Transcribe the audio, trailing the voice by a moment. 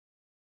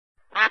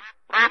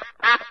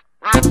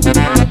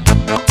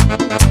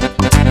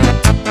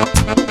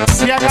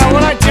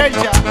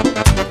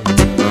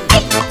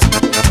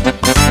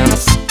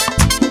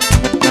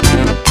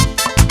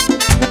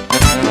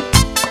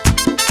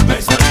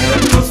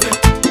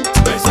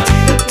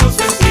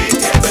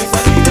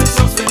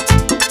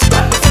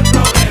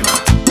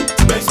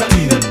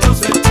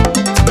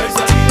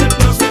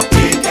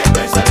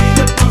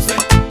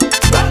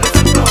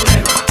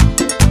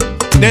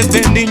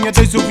Desde niño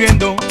estoy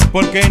sufriendo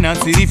porque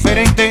nací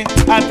diferente,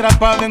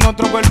 atrapado en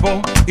otro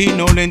cuerpo y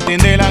no lo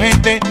entiende la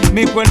gente.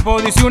 Mi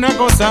cuerpo dice una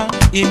cosa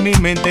y mi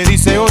mente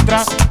dice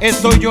otra.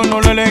 Esto yo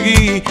no lo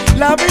elegí,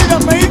 la vida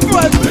me hizo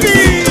así.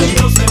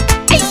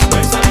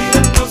 Me salí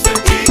del closet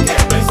y que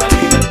me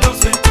salí del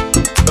closet.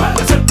 ¿Cuál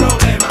es el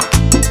problema?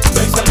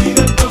 Me salí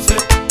del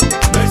closet,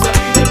 me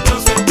salí del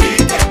closet y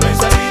que me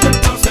salí del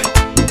closet.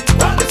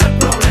 ¿Cuál es el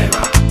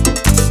problema?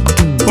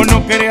 Por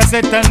no querer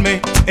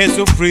aceptarme, he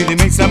sufrido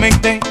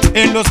inmensamente.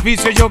 En los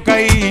vicios yo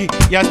caí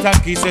y hasta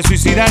quise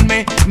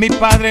suicidarme. Mis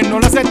padres no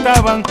lo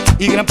aceptaban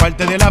y gran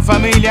parte de la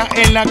familia.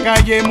 En la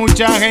calle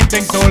mucha gente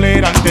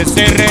intolerante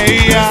se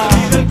reía. Me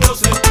salí del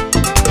closet,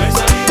 me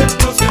salí del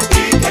closet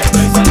y que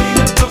me salí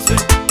del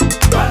closet.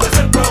 ¿Cuál es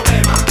el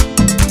problema?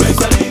 Me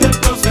salí del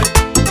closet,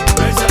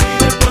 me salí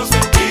del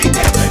closet y que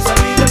me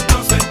salí del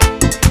closet.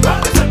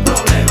 ¿Cuál es el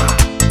problema?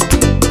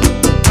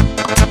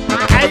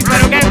 ¡Ay,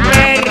 pero qué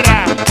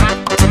perra!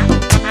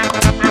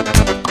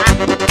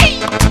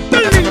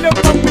 Tulile,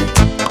 papi.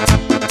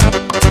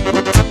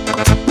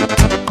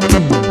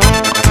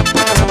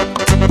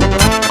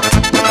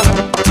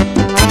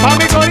 Pa'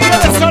 mi corillo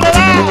de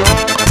Soledad.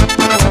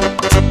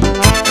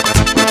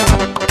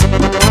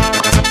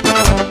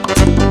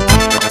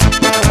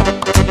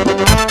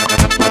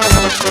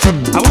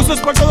 Abusos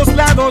por todos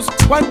lados,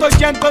 cuánto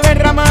llanto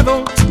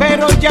derramado,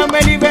 pero ya me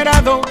he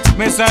liberado,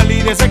 me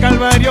salí de ese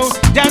calvario.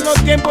 Ya los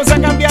tiempos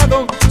han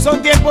cambiado,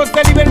 son tiempos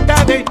de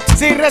libertades.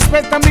 Si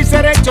respetan mis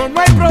derechos,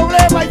 no hay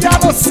problema, ya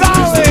lo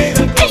sabes.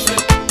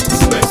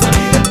 Me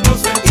salí del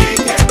closet y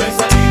que me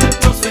salí del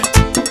closet.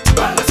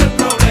 ¿Cuál es el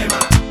problema?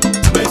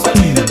 Me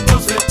salí del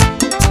closet,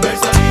 me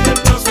salí del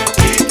closet y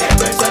que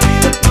me salí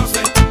del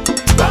closet.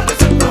 ¿Cuál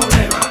es el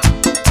problema?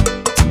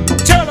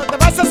 Cholo, te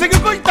vas a seguir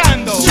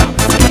ocultando.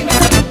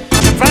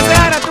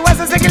 Fraseara, tú vas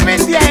a seguir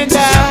mintiendo.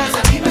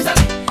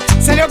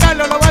 Sergio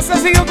Carlos, lo vas a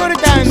seguir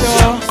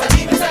ocultando.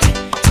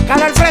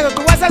 Carlos Alfredo,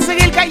 tú vas a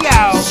seguir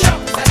callado.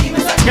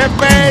 ¡Qué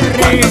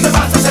perri!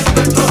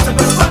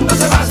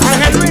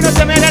 Ángel Luis, no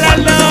te me hagas la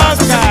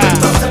loca.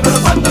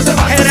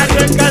 Gerardo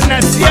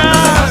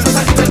Encarnación.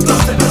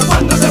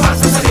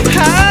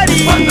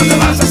 Harry.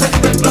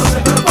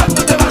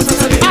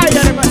 Ay,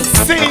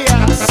 Armasía.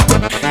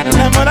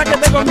 La moda que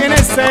te conviene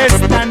es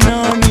esta,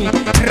 Noni.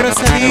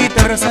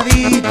 Rosadito,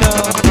 rosadito.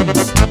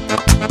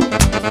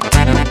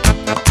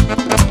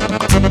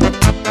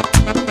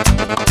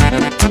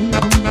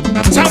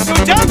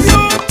 Champion,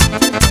 champion.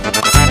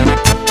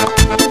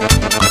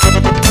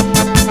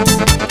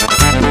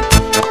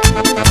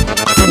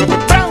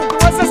 Brown, tú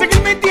vas a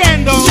seguir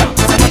mintiendo.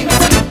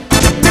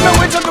 Dime,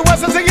 Wilson, tú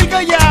vas a seguir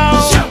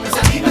callado.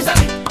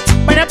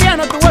 Vaya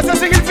piano, tú vas a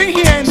seguir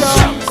fingiendo.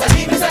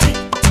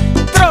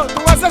 Tro,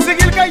 tú vas a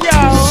seguir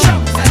callado.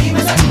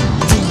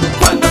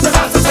 ¿Cuándo te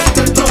vas a salir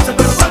del closet?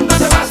 ¿Pero cuándo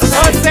te vas a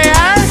salir? José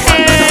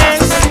Ángel.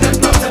 Del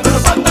closet, ¿pero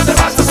cuándo te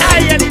vas a salir?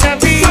 Ay, Ali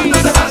David. ¿Cuándo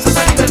te vas a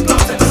salir del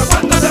closet? ¿Pero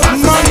cuándo te vas a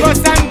salir? Mongo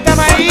Santa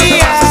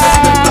María.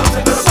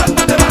 ¿Pero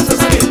cuándo te vas a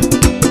salir?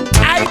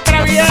 Ay,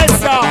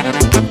 travieso.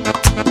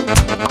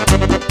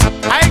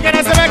 Ay, que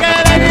no se me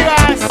quede de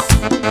vivas.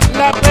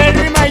 La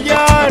Perry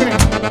mayor.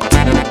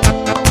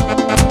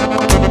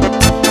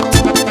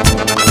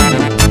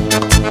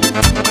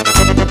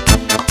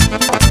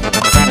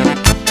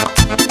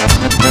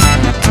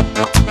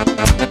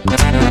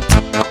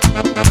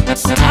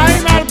 Ay,